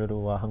ഇത്തരത്തിലൊരു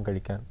വിവാഹം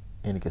കഴിക്കാൻ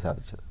എനിക്ക്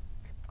സാധിച്ചത്.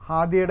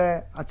 ഹാദിയയുടെ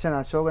അച്ഛൻ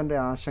അശോകൻ്റെ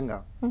ആശങ്ക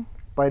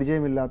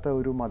പരിചയമില്ലാത്ത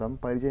ഒരു മതം,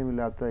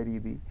 പരിചയമില്ലാത്ത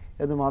രീതി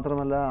എന്ന്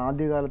മാത്രമല്ല,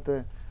 ആദ്യകാലത്ത്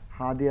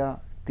ഹാദിയ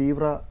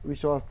തീവ്ര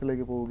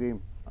വിശ്വാസത്തിലേക്ക് പോവുകയും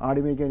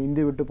ആടിമേക്കാൻ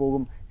ഇന്ത്യ വിട്ടു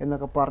പോകും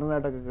എന്നൊക്കെ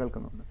പറഞ്ഞതായിട്ടൊക്കെ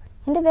കേൾക്കുന്നുണ്ട്.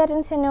 എൻ്റെ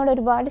പേരൻസ് എന്നോട്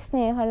ഒരുപാട്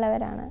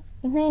സ്നേഹമുള്ളവരാണ്.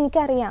 ഇന്ന്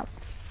എനിക്കറിയാം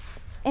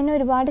എന്നെ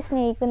ഒരുപാട്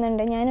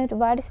സ്നേഹിക്കുന്നുണ്ട്, ഞാൻ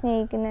ഒരുപാട്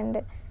സ്നേഹിക്കുന്നുണ്ട്.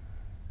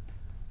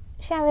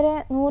 പക്ഷെ അവർ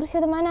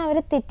 100%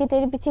 അവരെ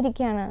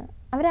തെറ്റിദ്ധരിപ്പിച്ചിരിക്കുകയാണ്.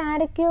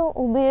 അവരാരൊക്കെയോ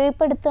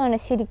ഉപയോഗപ്പെടുത്തുകയാണ്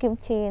ശരിക്കും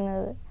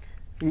ചെയ്യുന്നത്.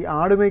 ഈ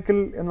ആടുമേക്കൽ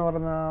എന്ന്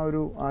പറയുന്ന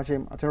ഒരു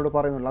ആശയം അച്ഛനോട്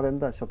പറയുന്നുള്ളൂ,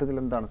 അതെന്താ സത്യത്തിൽ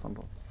എന്താണ്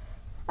സംഭവം?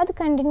 അത്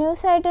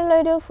കണ്ടിന്യൂസ്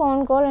ആയിട്ടുള്ളൊരു ഫോൺ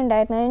കോൾ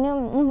ഉണ്ടായിരുന്നു. അതിന്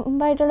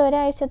മുമ്പായിട്ടുള്ള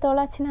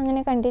ഒരാഴ്ചത്തോളം അച്ഛൻ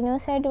അങ്ങനെ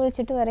കണ്ടിന്യൂസ് ആയിട്ട്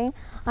വിളിച്ചിട്ട് പറയും,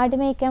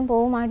 ആടുമേയ്ക്കാൻ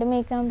പോവും.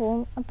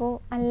 അപ്പോൾ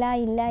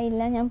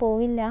ഇല്ല ഞാൻ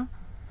പോവില്ല,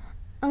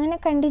 അങ്ങനെ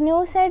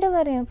കണ്ടിന്യൂസ് ആയിട്ട്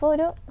പറയും. അപ്പോൾ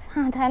ഒരു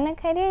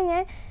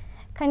സാധാരണക്കാരിയെ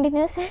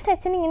കണ്ടിന്യൂസ് ആയിട്ട്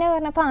അച്ഛൻ ഇങ്ങനെ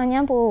പറഞ്ഞപ്പോൾ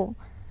ഞാൻ പോവും,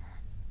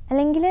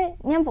 അല്ലെങ്കിൽ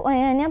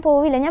ഞാൻ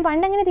പോവില്ല. ഞാൻ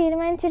പണ്ടങ്ങനെ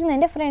തീരുമാനിച്ചിരുന്നു.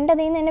 എൻ്റെ ഫ്രണ്ട്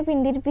അതിൽ നിന്ന് എന്നെ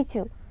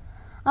പിന്തിരിപ്പിച്ചു.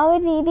 ആ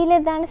ഒരു രീതിയിൽ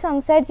എന്താണ്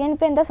സംസാരിച്ചത്,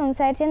 ഞാനിപ്പോൾ എന്താ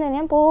സംസാരിച്ചതെന്ന്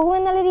ഞാൻ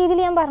പോകുമെന്നുള്ള രീതിയിൽ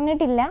ഞാൻ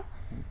പറഞ്ഞിട്ടില്ല.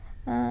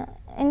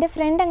 എൻ്റെ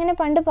ഫ്രണ്ട് അങ്ങനെ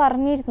പണ്ട്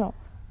പറഞ്ഞിരുന്നു.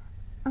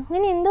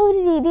 അങ്ങനെ എന്തോ ഒരു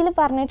രീതിയിൽ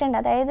പറഞ്ഞിട്ടുണ്ട്.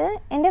 അതായത്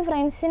എൻ്റെ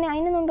ഫ്രണ്ട്സിന്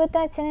അതിന് മുമ്പത്തെ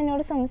അച്ഛൻ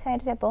എന്നോട്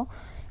സംസാരിച്ചപ്പോൾ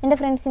എൻ്റെ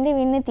ഫ്രണ്ട്സിൻ്റെ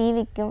വീടിന് തീ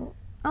വയ്ക്കും,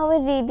 ആ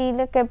ഒരു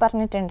രീതിയിലൊക്കെ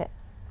പറഞ്ഞിട്ടുണ്ട്.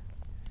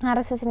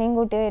 RSSനെയും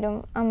കൂട്ടി വരും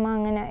അമ്മ,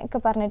 അങ്ങനെ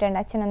ഒക്കെ പറഞ്ഞിട്ടുണ്ട്.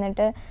 അച്ഛൻ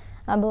എന്നിട്ട്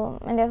അപ്പോൾ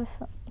എൻ്റെ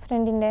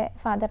ഫ്രണ്ടിൻ്റെ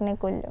ഫാദറിനെ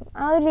കൊല്ലും,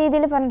 ആ ഒരു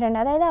രീതിയിൽ പറഞ്ഞിട്ടുണ്ട്.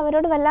 അതായത്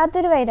അവരോട്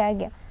വല്ലാത്തൊരു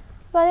വൈരാഗ്യം.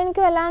 അപ്പോൾ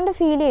അതെനിക്ക് വല്ലാണ്ട്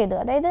ഫീൽ ചെയ്തു.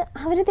 അതായത്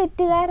അവർ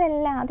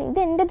തെറ്റുകാരല്ല, ഇത്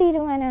എൻ്റെ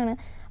തീരുമാനമാണ്.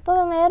 അപ്പോൾ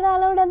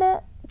വേറൊരാളോടത്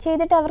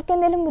ചെയ്തിട്ട് അവർക്ക്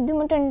എന്തെങ്കിലും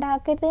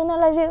ബുദ്ധിമുട്ടുണ്ടാക്കരുത്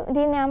എന്നുള്ളൊരു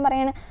ഇതിൽ ഞാൻ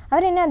പറയണം.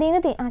 അവരെന്നെ അതിൽ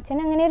നിന്ന് അച്ഛൻ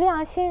അങ്ങനെ ഒരു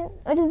ആശയം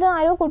ഇത്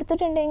ആരോ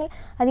കൊടുത്തിട്ടുണ്ടെങ്കിൽ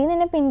അതിൽ നിന്ന്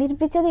എന്നെ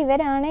പിന്തിരിപ്പിച്ചത്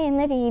ഇവരാണ്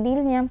എന്ന രീതിയിൽ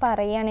ഞാൻ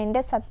പറയുകയാണ്.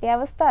 എൻ്റെ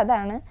സത്യാവസ്ഥ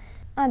അതാണ്.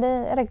 അത്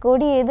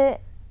റെക്കോർഡ് ചെയ്ത്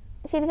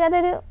ശരിക്കും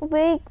അതൊരു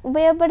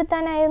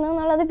ഉപയോഗപ്പെടുത്താനായിരുന്നു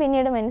എന്നുള്ളത്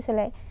പിന്നീട്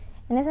മനസ്സിലായി.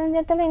 എന്നെ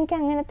സംബന്ധിച്ചിടത്തോളം എനിക്ക്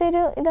അങ്ങനത്തെ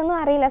ഒരു ഇതൊന്നും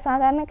അറിയില്ല.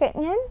 സാധാരണ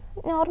ഞാൻ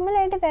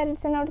നോർമലായിട്ട്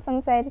പേരൻസിനോട്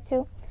സംസാരിച്ചു,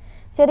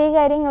 ചെറിയ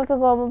കാര്യങ്ങൾക്ക്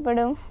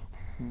കോപപ്പെടും,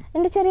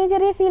 എൻ്റെ ചെറിയ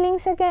ചെറിയ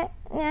ഫീലിങ്സൊക്കെ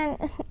ഞാൻ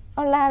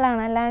ഉള്ള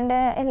ആളാണ്. അല്ലാണ്ട്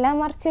എല്ലാം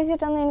മറച്ചു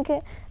വെച്ചിട്ടൊന്നും എനിക്ക്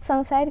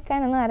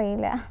സംസാരിക്കാനൊന്നും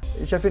അറിയില്ല.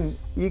 ഷെഫിൻ,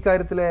 ഈ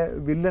കാര്യത്തിലെ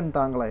വില്ലൻ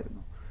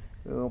താങ്കളായിരുന്നു.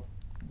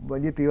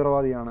 വലിയ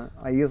തീവ്രവാദിയാണ്,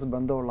 IS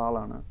ബന്ധമുള്ള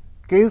ആളാണ്,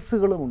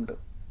 കേസുകളുമുണ്ട്.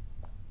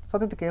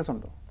 സത്യത്തിൽ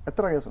കേസുണ്ടോ?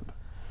 എത്ര കേസുണ്ട്?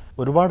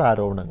 ഒരുപാട്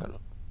ആരോപണങ്ങൾ,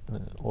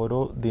 ഓരോ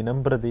ദിനം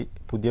പ്രതി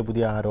പുതിയ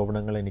പുതിയ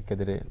ആരോപണങ്ങൾ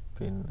എനിക്കെതിരെ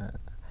പിന്നെ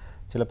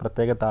ചില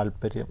പ്രത്യേക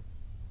താല്പര്യം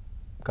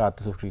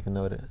കാത്തു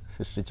സൂക്ഷിക്കുന്നവർ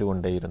സൃഷ്ടിച്ചു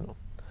കൊണ്ടേയിരുന്നു.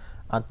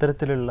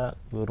 അത്തരത്തിലുള്ള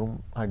വെറും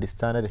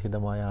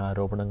അടിസ്ഥാനരഹിതമായ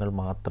ആരോപണങ്ങൾ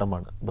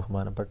മാത്രമാണ്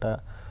ബഹുമാനപ്പെട്ട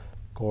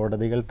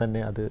കോടതികൾ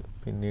തന്നെ അത്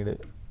പിന്നീട്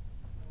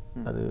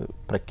അത്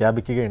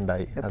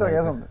പ്രഖ്യാപിക്കുകയുണ്ടായി. എത്ര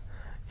കേസുണ്ട്?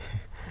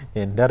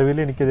 എൻ്റെ അറിവിൽ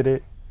എനിക്കെതിരെ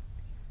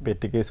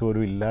പെറ്റ് കേസ്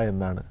പോലും ഇല്ല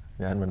എന്നാണ്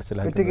ഞാൻ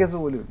മനസ്സിലാക്കുന്നത്. പെറ്റ് കേസ്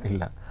പോലും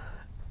ഇല്ല.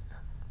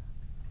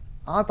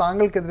 ആ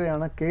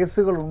താങ്കൾക്കെതിരെയാണ്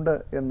കേസുകളുണ്ട്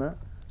എന്ന്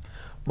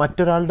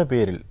മറ്റൊരാളുടെ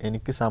പേരിൽ,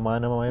 എനിക്ക്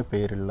സമാനമായ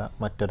പേരുള്ള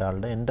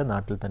മറ്റൊരാളുടെ, എൻ്റെ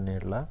നാട്ടിൽ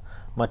തന്നെയുള്ള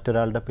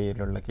മറ്റൊരാളുടെ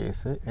പേരിലുള്ള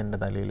കേസ് എൻ്റെ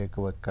തലയിലേക്ക്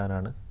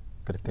വെക്കാനാണ്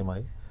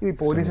കൃത്യമായി. ഈ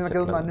പോലീസിനൊക്കെ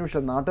ഒന്ന്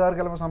അന്വേഷിച്ചാൽ നാട്ടുകാർക്ക്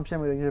ചിലപ്പോൾ സംശയം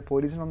വരും,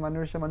 പോലീസിനൊന്ന്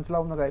അന്വേഷിച്ചാൽ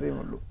മനസ്സിലാവുന്ന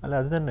കാര്യമുള്ളൂ. അല്ല,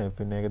 അത് തന്നെ.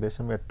 പിന്നെ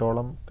ഏകദേശം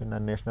 8ഓളം പിന്നെ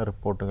അന്വേഷണ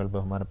റിപ്പോർട്ടുകൾ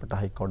ബഹുമാനപ്പെട്ട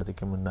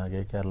ഹൈക്കോടതിക്ക്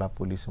മുന്നാകെ കേരള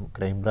പോലീസും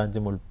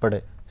ക്രൈംബ്രാഞ്ചും ഉൾപ്പെടെ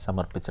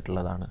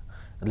സമർപ്പിച്ചിട്ടുള്ളതാണ്.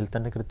 അതിൽ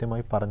തന്നെ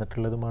കൃത്യമായി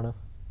പറഞ്ഞിട്ടുള്ളതുമാണ്.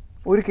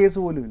 ഒരു കേസ്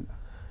പോലും ഇല്ല.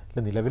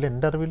 ഇല്ല, നിലവിൽ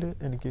എൻ്റെ അറിവിൽ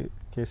എനിക്ക്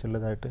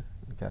കേസുള്ളതായിട്ട്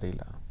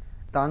എനിക്കറിയില്ല.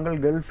 താങ്കൾ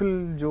ഗൾഫിൽ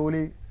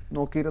ജോലി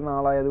നോക്കിയിരുന്ന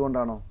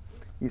ആളായതുകൊണ്ടാണോ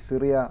ഈ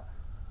സിറിയ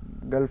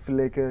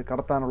ഗൾഫിലേക്ക്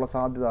കടത്താനുള്ള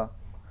സാധ്യത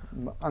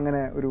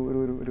അങ്ങനെ ഒരു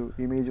ഒരു ഒരു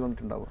ഇമേജ്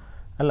വന്നിട്ടുണ്ടാവുക?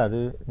 അല്ല, അത്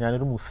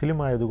ഞാനൊരു മുസ്ലിം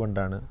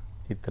ആയതുകൊണ്ടാണ്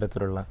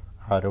ഇത്തരത്തിലുള്ള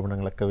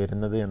ആരോപണങ്ങളൊക്കെ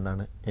വരുന്നത്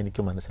എന്നാണ്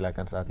എനിക്ക്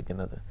മനസ്സിലാക്കാൻ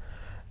സാധിക്കുന്നത്.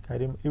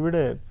 കാര്യം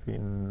ഇവിടെ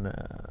പിന്നെ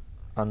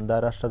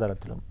അന്താരാഷ്ട്ര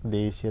തലത്തിലും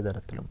ദേശീയ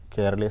തലത്തിലും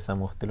കേരളീയ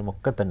സമൂഹത്തിലും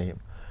ഒക്കെ തന്നെയും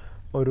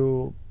ഒരു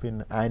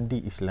പിന്നെ ആൻറ്റി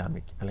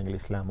ഇസ്ലാമിക് അല്ലെങ്കിൽ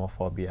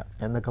ഇസ്ലാമോഫോബിയ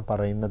എന്നൊക്കെ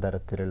പറയുന്ന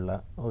തരത്തിലുള്ള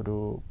ഒരു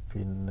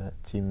പിന്നെ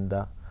ചിന്ത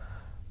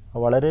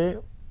വളരെ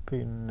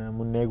പിന്നെ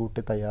മുന്നേ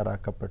കൂട്ടി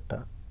തയ്യാറാക്കപ്പെട്ട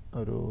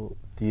ഒരു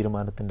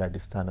തീരുമാനത്തിൻ്റെ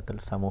അടിസ്ഥാനത്തിൽ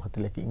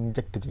സമൂഹത്തിലേക്ക്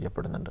ഇഞ്ചക്റ്റ്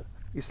ചെയ്യപ്പെടുന്നുണ്ട്.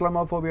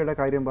 ഇസ്ലാമോഫോബിയയുടെ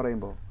കാര്യം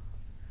പറയുമ്പോൾ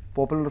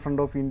പോപ്പുലർ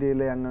ഫ്രണ്ട് ഓഫ്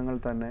ഇന്ത്യയിലെ അംഗങ്ങൾ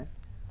തന്നെ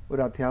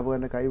ഒരു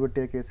അധ്യാപകൻ്റെ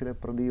കൈവെട്ടിയ കേസിലെ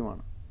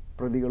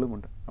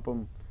പ്രതികളുമുണ്ട്. അപ്പം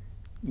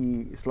ഈ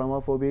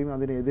ഇസ്ലാമോഫോബിയയും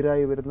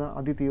അതിനെതിരായി വരുന്ന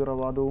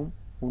അതിതീവ്രവാദവും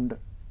ഉണ്ട്.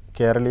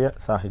 കേരളീയ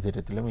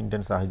സാഹചര്യത്തിലും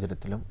ഇന്ത്യൻ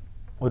സാഹചര്യത്തിലും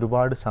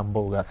ഒരുപാട്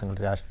സംഭവവികാസങ്ങൾ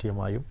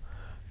രാഷ്ട്രീയമായും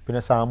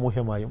പിന്നെ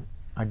സാമൂഹ്യമായും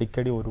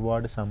അടിക്കടി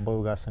ഒരുപാട്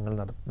സംഭവവികാസങ്ങൾ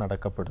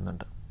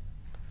നടക്കപ്പെടുന്നുണ്ട്.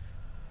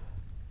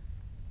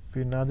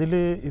 പിന്നെ അതിൽ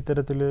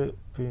ഇത്തരത്തിൽ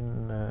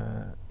പിന്നെ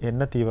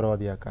എന്നെ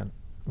തീവ്രവാദിയാക്കാൻ,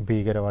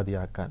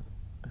 ഭീകരവാദിയാക്കാൻ,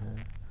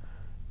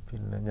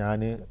 പിന്നെ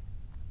ഞാൻ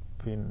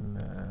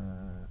പിന്നെ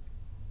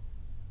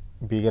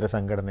ഭീകര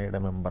സംഘടനയുടെ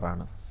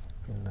മെമ്പറാണ്,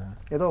 പിന്നെ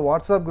ഏതോ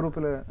വാട്സാപ്പ്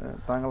ഗ്രൂപ്പിൽ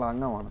താങ്കൾ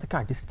അംഗമാണ്, ഇതൊക്കെ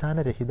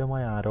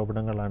അടിസ്ഥാനരഹിതമായ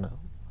ആരോപണങ്ങളാണ്.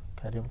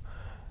 കാര്യം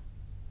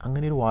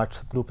അങ്ങനെ ഒരു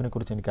വാട്സപ്പ് ഗ്രൂപ്പിനെ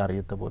കുറിച്ച് എനിക്ക്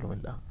അറിയത്ത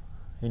പോലുമില്ല.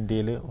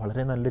 ഇന്ത്യയിൽ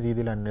വളരെ നല്ല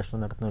രീതിയിൽ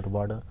അന്വേഷണം നടത്തുന്ന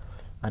ഒരുപാട്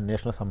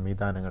അന്വേഷണ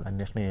സംവിധാനങ്ങൾ,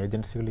 അന്വേഷണ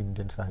ഏജൻസികൾ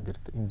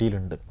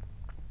ഇന്ത്യയിലുണ്ട്.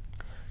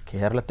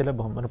 കേരളത്തിലെ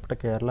ബഹുമാനപ്പെട്ട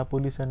കേരള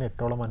പോലീസ് തന്നെ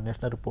 8ഓളം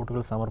അന്വേഷണ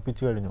റിപ്പോർട്ടുകൾ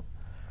സമർപ്പിച്ചു കഴിഞ്ഞു.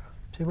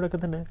 പക്ഷേ ഇവിടെയൊക്കെ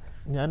തന്നെ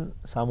ഞാൻ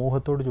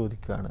സമൂഹത്തോട്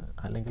ചോദിക്കുകയാണ്,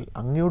 അല്ലെങ്കിൽ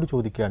അങ്ങയോട്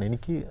ചോദിക്കുകയാണ്,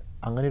 എനിക്ക്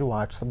അങ്ങനെ ഒരു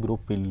വാട്സപ്പ്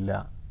ഗ്രൂപ്പ് ഇല്ല,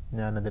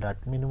 ഞാനതിൽ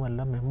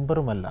അഡ്മിനുമല്ല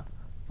മെമ്പറുമല്ല,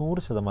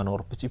 100%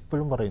 ഉറപ്പിച്ച്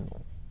ഇപ്പോഴും പറയുന്നു.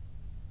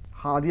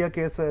 ഹാദിയ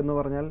കേസ് എന്ന്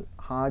പറഞ്ഞാൽ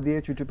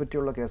ഹാദിയെ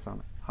ചുറ്റിപ്പറ്റിയുള്ള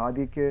കേസാണ്.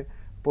 ഹാദിയയ്ക്ക്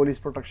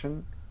പോലീസ് പ്രൊട്ടക്ഷൻ,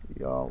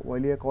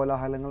 വലിയ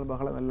കോലാഹലങ്ങൾ,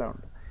 ബഹളം എല്ലാം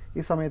ഉണ്ട്.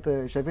 ഈ സമയത്ത്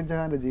ഷഫിൻ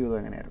ജഹാൻ്റെ ജീവിതം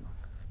എങ്ങനെയായിരുന്നു?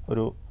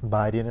 ഒരു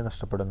ഭാര്യനെ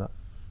നഷ്ടപ്പെടുന്ന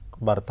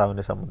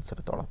ഭർത്താവിനെ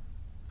സംബന്ധിച്ചിടത്തോളം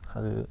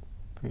അത്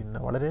പിന്നെ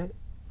വളരെ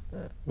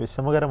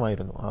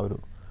വിഷമകരമായിരുന്നു ആ ഒരു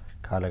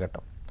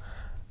കാലഘട്ടം.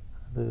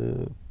 അത്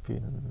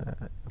പിന്നെ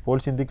ഇപ്പോൾ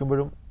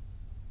ചിന്തിക്കുമ്പോഴും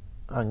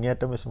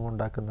അങ്ങേയറ്റം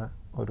വിഷമമുണ്ടാക്കുന്ന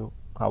ഒരു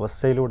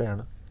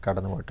അവസ്ഥയിലൂടെയാണ്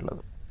കടന്നു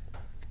പോയിട്ടുള്ളത്.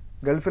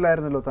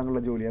 ഗൾഫിലായിരുന്നല്ലോ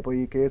താങ്കളുടെ ജോലി. അപ്പോൾ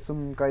ഈ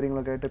കേസും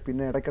കാര്യങ്ങളൊക്കെ ആയിട്ട്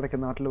പിന്നെ ഇടയ്ക്കിടയ്ക്ക്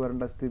നാട്ടിൽ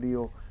വരേണ്ട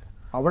സ്ഥിതിയോ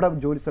അവിടെ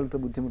ജോലി സ്ഥലത്ത്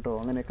ബുദ്ധിമുട്ടോ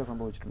അങ്ങനെയൊക്കെ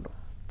സംഭവിച്ചിട്ടുണ്ടോ?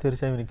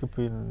 തീർച്ചയായും എനിക്ക്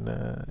പിന്നെ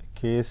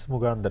കേസ്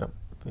മുഖാന്തരം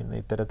പിന്നെ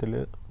ഇത്തരത്തിൽ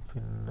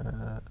പിന്നെ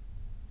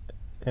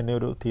എന്നെ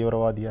ഒരു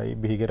തീവ്രവാദിയായി,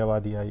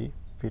 ഭീകരവാദിയായി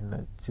പിന്നെ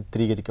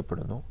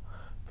ചിത്രീകരിക്കപ്പെടുന്നു.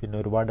 പിന്നെ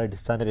ഒരുപാട്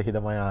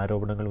അടിസ്ഥാനരഹിതമായ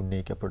ആരോപണങ്ങൾ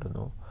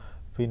ഉന്നയിക്കപ്പെടുന്നു.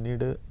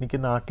 പിന്നീട് എനിക്ക്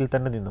നാട്ടിൽ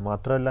തന്നെ നിന്ന്,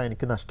 മാത്രമല്ല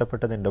എനിക്ക്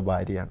നഷ്ടപ്പെട്ടത് എൻ്റെ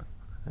ഭാര്യയാണ്.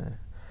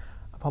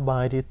 അപ്പോൾ ആ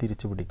ഭാര്യയെ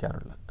തിരിച്ചു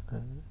പിടിക്കാനുള്ള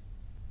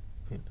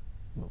പിന്നെ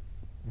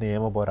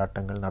നിയമ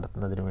പോരാട്ടങ്ങൾ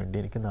നടത്തുന്നതിന് വേണ്ടി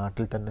എനിക്ക്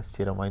നാട്ടിൽ തന്നെ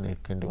സ്ഥിരമായി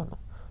നിൽക്കേണ്ടി വന്നു.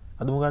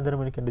 അത്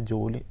മുഖാന്തരം എനിക്ക് എൻ്റെ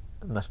ജോലി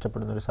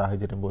നഷ്ടപ്പെടുന്ന ഒരു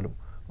സാഹചര്യം പോലും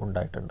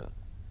ഉണ്ടായിട്ടുണ്ട്.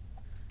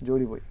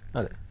 ജോലി പോയി.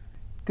 അതെ.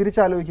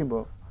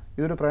 തിരിച്ചാലോചിക്കുമ്പോൾ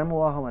ഇതൊരു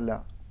പ്രേമവിവാഹമല്ല,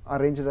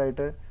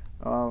 അറേഞ്ച്ഡായിട്ട്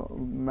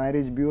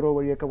മാരേജ് ബ്യൂറോ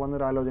വഴിയൊക്കെ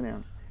വന്നൊരു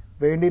ആലോചനയാണ്.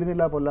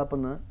 വേണ്ടിയിരുന്നില്ല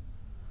പൊല്ലാപ്പെന്ന്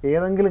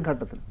ഏതെങ്കിലും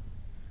ഘട്ടത്തിൽ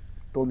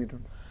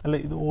തോന്നിയിട്ടുണ്ട്? അല്ല,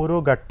 ഇത് ഓരോ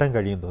ഘട്ടം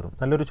കഴിയും തോറും,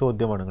 നല്ലൊരു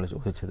ചോദ്യമാണ് നിങ്ങൾ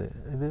ചോദിച്ചത്.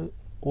 ഇത്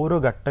ഓരോ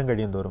ഘട്ടം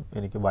കഴിയും തോറും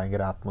എനിക്ക്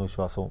ഭയങ്കര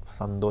ആത്മവിശ്വാസവും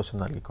സന്തോഷം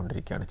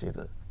നൽകിക്കൊണ്ടിരിക്കുകയാണ്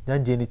ചെയ്തത്. ഞാൻ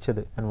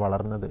ജനിച്ചത്, ഞാൻ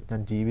വളർന്നത്,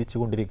 ഞാൻ ജീവിച്ചു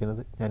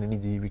കൊണ്ടിരിക്കുന്നത്, ഞാൻ ഇനി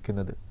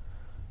ജീവിക്കുന്നത്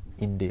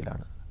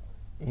ഇന്ത്യയിലാണ്.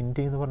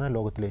 ഇന്ത്യ എന്ന് പറഞ്ഞാൽ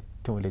ലോകത്തിലെ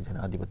ഏറ്റവും വലിയ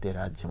ജനാധിപത്യ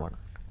രാജ്യമാണ്.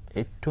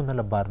 ഏറ്റവും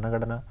നല്ല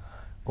ഭരണഘടന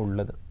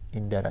ഉള്ളത്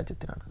ഇന്ത്യ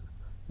രാജ്യത്തിനാണ്.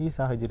 ഈ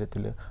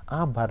സാഹചര്യത്തിൽ ആ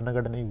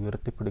ഭരണഘടനയെ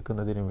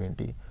ഉയർത്തിപ്പിടിക്കുന്നതിന്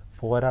വേണ്ടി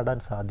പോരാടാൻ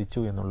സാധിച്ചു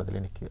എന്നുള്ളതിൽ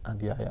എനിക്ക്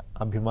അതിയായ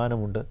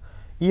അഭിമാനമുണ്ട്.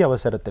 ഈ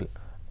അവസരത്തിൽ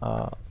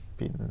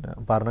പിന്നെ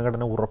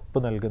ഭരണഘടന ഉറപ്പ്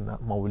നൽകുന്ന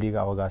മൗലിക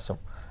അവകാശം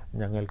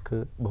ഞങ്ങൾക്ക്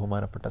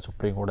ബഹുമാനപ്പെട്ട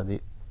സുപ്രീം കോടതി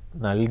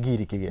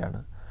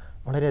നൽകിയിരിക്കുകയാണ്.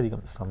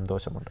 വളരെയധികം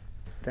സന്തോഷമുണ്ട്.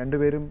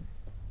 രണ്ടുപേരും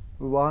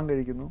വിവാഹം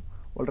കഴിക്കുന്നു.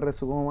 വളരെ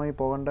സുഗമമായി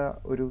പോകേണ്ട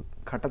ഒരു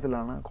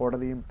ഘട്ടത്തിലാണ്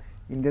കോടതിയും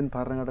ഇന്ത്യൻ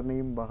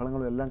ഭരണഘടനയും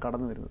ബഹളങ്ങളും എല്ലാം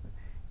കടന്നു വരുന്നത്.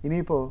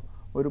 ഇനിയിപ്പോൾ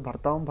ഒരു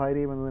ഭർത്താവും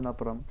ഭാര്യയും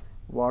എന്നതിനപ്പുറം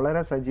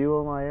വളരെ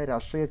സജീവമായ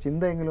രാഷ്ട്രീയ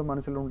ചിന്തയെങ്കിലും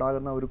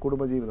മനസ്സിലുണ്ടാകുന്ന ഒരു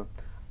കുടുംബജീവിതം,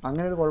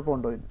 അങ്ങനെ ഒരു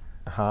കുഴപ്പമുണ്ടോ ഇതിന്?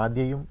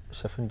 ഹാദിയയും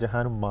ഷഫിൻ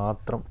ജഹാനും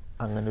മാത്രം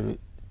അങ്ങനൊരു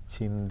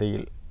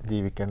ചിന്തയിൽ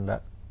ജീവിക്കേണ്ട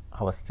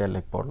അവസ്ഥയല്ല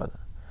ഇപ്പോൾ ഉള്ളത്.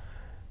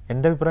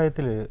 എൻ്റെ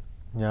അഭിപ്രായത്തിൽ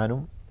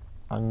ഞാനും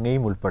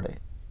അങ്ങയും ഉൾപ്പെടെ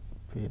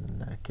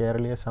പിന്നെ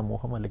കേരളീയ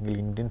സമൂഹം അല്ലെങ്കിൽ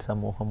ഇന്ത്യൻ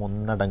സമൂഹം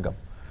ഒന്നടങ്കം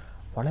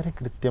വളരെ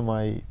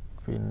കൃത്യമായി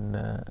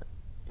പിന്നെ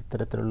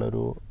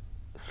ഇത്തരത്തിലുള്ളൊരു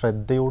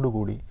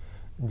ശ്രദ്ധയോടുകൂടി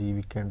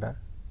ജീവിക്കേണ്ട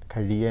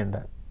കഴിയേണ്ട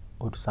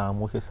ഒരു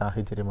സാമൂഹ്യ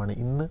സാഹചര്യമാണ്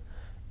ഇന്ന്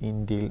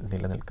ഇന്ത്യയിൽ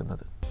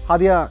നിലനിൽക്കുന്നത്.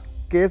 ഹാദിയ,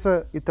 കേസ്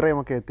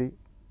ഇത്രയുമൊക്കെ എത്തി.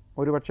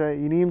 ഒരുപക്ഷെ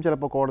ഇനിയും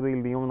ചിലപ്പോൾ കോടതിയിൽ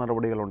നിയമ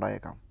നടപടികൾ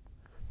ഉണ്ടായേക്കാം.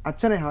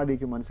 അച്ഛനെ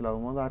ഹാദിയയ്ക്ക്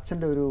മനസ്സിലാകുമോ? അത്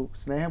അച്ഛൻ്റെ ഒരു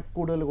സ്നേഹം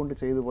കൂടുതൽ കൊണ്ട്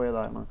ചെയ്തു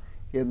പോയതാണ്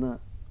എന്ന്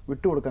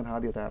വിട്ടുകൊടുക്കാൻ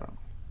ഹാദിയ തയ്യാറാണ്?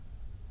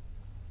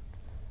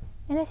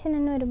 എൻ്റെ അച്ഛൻ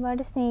എന്നെ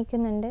ഒരുപാട്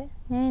സ്നേഹിക്കുന്നുണ്ട്,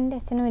 ഞാൻ എൻ്റെ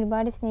അച്ഛനെ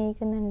ഒരുപാട്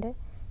സ്നേഹിക്കുന്നുണ്ട്.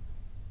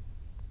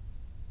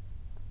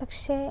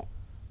 പക്ഷേ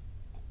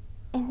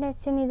എൻ്റെ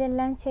അച്ഛൻ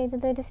ഇതെല്ലാം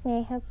ചെയ്തത് ഒരു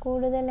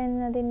സ്നേഹക്കൂടുതൽ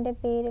എന്നതിൻ്റെ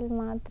പേരിൽ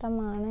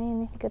മാത്രമാണ്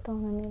എന്ന് എനിക്ക്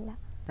തോന്നുന്നില്ല.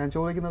 ഞാൻ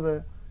ചോദിക്കുന്നത്,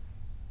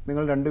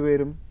 നിങ്ങൾ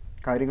രണ്ടുപേരും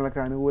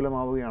കാര്യങ്ങളൊക്കെ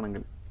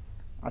അനുകൂലമാവുകയാണെങ്കിൽ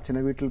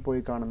അച്ഛനെ വീട്ടിൽ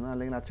പോയി കാണുന്ന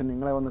അല്ലെങ്കിൽ അച്ഛൻ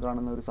നിങ്ങളെ വന്ന്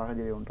കാണുന്ന ഒരു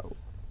സാഹചര്യം ഉണ്ടാവും?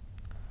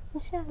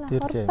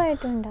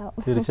 ഉറപ്പായിട്ടും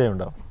ഉണ്ടാവും. തീർച്ചയായും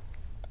ഉണ്ടാവും.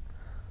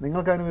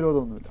 നിങ്ങൾക്ക് അതിന്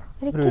വിരോധമൊന്നുമില്ല?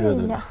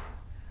 ഒരിക്കലുമില്ല.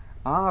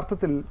 ആ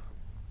അർത്ഥത്തിൽ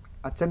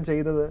അച്ഛൻ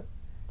ചെയ്തത്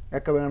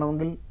ഒക്കെ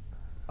വേണമെങ്കിൽ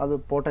അത്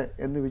പോട്ടെ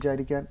എന്ന്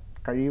വിചാരിക്കാൻ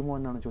കഴിയുമോ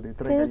എന്നാണ് ചോദ്യം.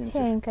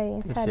 തീർച്ചയായും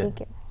കഴിയും,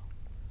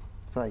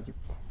 സാധിക്കും.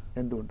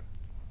 എന്തുകൊണ്ട്?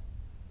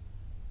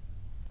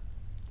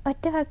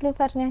 ഒറ്റ വാക്കിൽ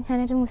പറഞ്ഞാൽ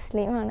ഞാനൊരു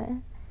മുസ്ലിമാണ്.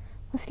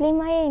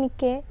 മുസ്ലിമായ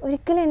എനിക്ക്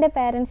ഒരിക്കലും എൻ്റെ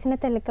പാരൻസിനെ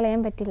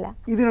തള്ളിക്കളയാൻ പറ്റില്ല.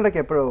 ഇതിനിടയ്ക്ക്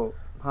എപ്പോഴോ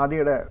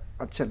ഹാദിയയുടെ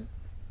അച്ഛൻ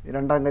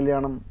രണ്ടാം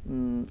കല്യാണം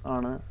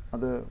ആണ്,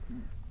 അത്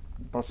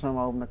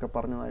പ്രശ്നമാകും എന്നൊക്കെ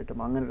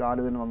പറഞ്ഞതായിട്ടും അങ്ങനെ ഒരു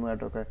ആലോചന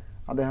വന്നതായിട്ടൊക്കെ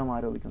അദ്ദേഹം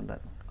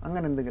ആരോപിക്കുന്നുണ്ടായിരുന്നു.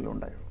 അങ്ങനെ എന്തെങ്കിലും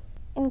ഉണ്ടായോ?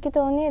 എനിക്ക്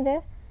തോന്നിയത്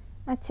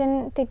അച്ഛൻ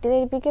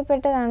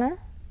തെറ്റിദ്ധരിപ്പിക്കപ്പെട്ടതാണ്.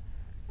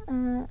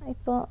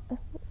 ഇപ്പോൾ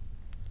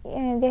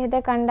ഇദ്ദേഹത്തെ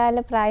കണ്ടാൽ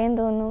പ്രായം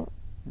തോന്നും,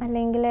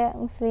 അല്ലെങ്കിൽ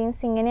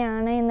മുസ്ലിംസ്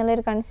ഇങ്ങനെയാണ്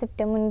എന്നുള്ളൊരു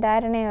കൺസെപ്റ്റ്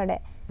മുൻധാരണയോടെ.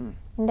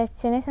 എൻ്റെ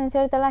അച്ഛനെ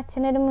സംബന്ധിച്ചിടത്തോളം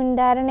അച്ഛനൊരു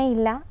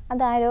മുൻധാരണയില്ല,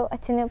 അതാരോ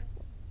അച്ഛന്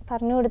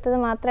പറഞ്ഞു കൊടുത്തത്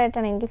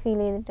മാത്രമായിട്ടാണ് എനിക്ക് ഫീൽ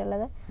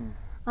ചെയ്തിട്ടുള്ളത്.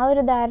 ആ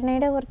ഒരു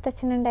ധാരണയുടെ പുറത്ത്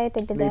അച്ഛനുണ്ടായ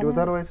തെറ്റിദ്ധാരണ.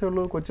 26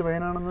 വയസ്സുള്ള കൊച്ചു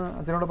പയ്യനാണെന്ന്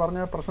അച്ഛനോട് പറഞ്ഞ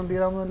പ്രശ്നം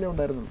തീരാവുന്നതല്ലേ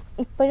ഉണ്ടായിരുന്നു?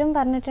 ഇപ്പോഴും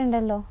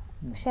പറഞ്ഞിട്ടുണ്ടല്ലോ,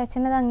 പക്ഷെ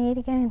അച്ഛനത്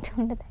അംഗീകരിക്കാൻ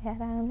എന്തുകൊണ്ട്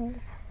തയ്യാറാകുന്നില്ല?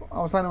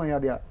 അവസാനമായി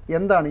ഹാദിയ,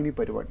 എന്താണ് ഇനി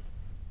പരിപാടി?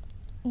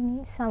 ഇനി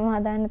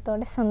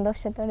സമാധാനത്തോടെ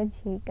സന്തോഷത്തോടെ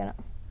ജീവിക്കണം.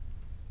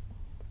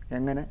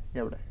 എങ്ങനെ?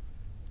 എവിടെ?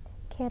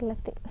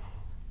 കേരളത്തിൽ.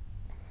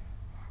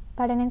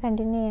 പഠനം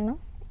കണ്ടിന്യൂ ചെയ്യണം.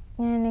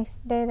 ഞാൻ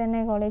നെക്സ്റ്റ് ഡേ തന്നെ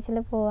കോളേജിൽ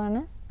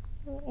പോവാണ്.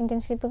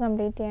 ഇൻറ്റേൺഷിപ്പ്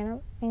കംപ്ലീറ്റ് ചെയ്യണം.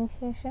 അതിന്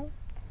ശേഷം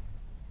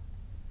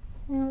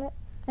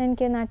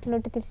എനിക്ക്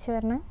നാട്ടിലോട്ട് തിരിച്ചു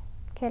വരണം.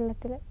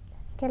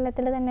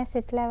 കേരളത്തിൽ തന്നെ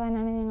സെറ്റിൽ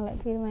ആവാനാണ് ഞങ്ങൾ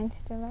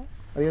തീരുമാനിച്ചിട്ടുള്ളത്.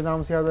 അധികം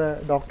താമസിയാതെ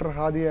ഡോക്ടർ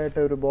ഹാദിയായിട്ട്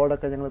ഒരു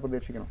ബോർഡൊക്കെ ഞങ്ങൾ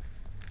പ്രതീക്ഷിക്കണം.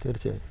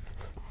 തീർച്ചയായും.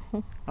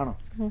 ആണോ?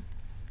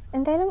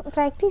 എന്തായാലും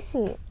പ്രാക്ടീസ്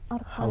ചെയ്യും.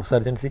 ഹൗസ്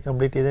സർജൻസി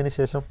കംപ്ലീറ്റ് ചെയ്തതിന്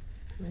ശേഷം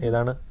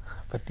ഏതാണ്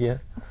പറ്റിയ,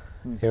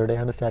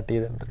 എവിടെയാണ് സ്റ്റാർട്ട്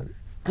ചെയ്തേണ്ടത്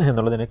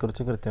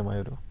എന്നുള്ളതിനെക്കുറിച്ച്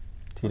കൃത്യമായൊരു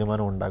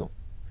തീരുമാനം ഉണ്ടാകും.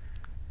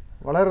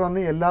 വളരെ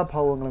നന്ദി എല്ലാ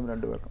ഭാവങ്ങളും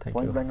രണ്ടുപേർക്കും.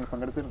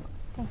 പങ്കെടുത്തിരുന്നു.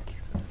 Thank you.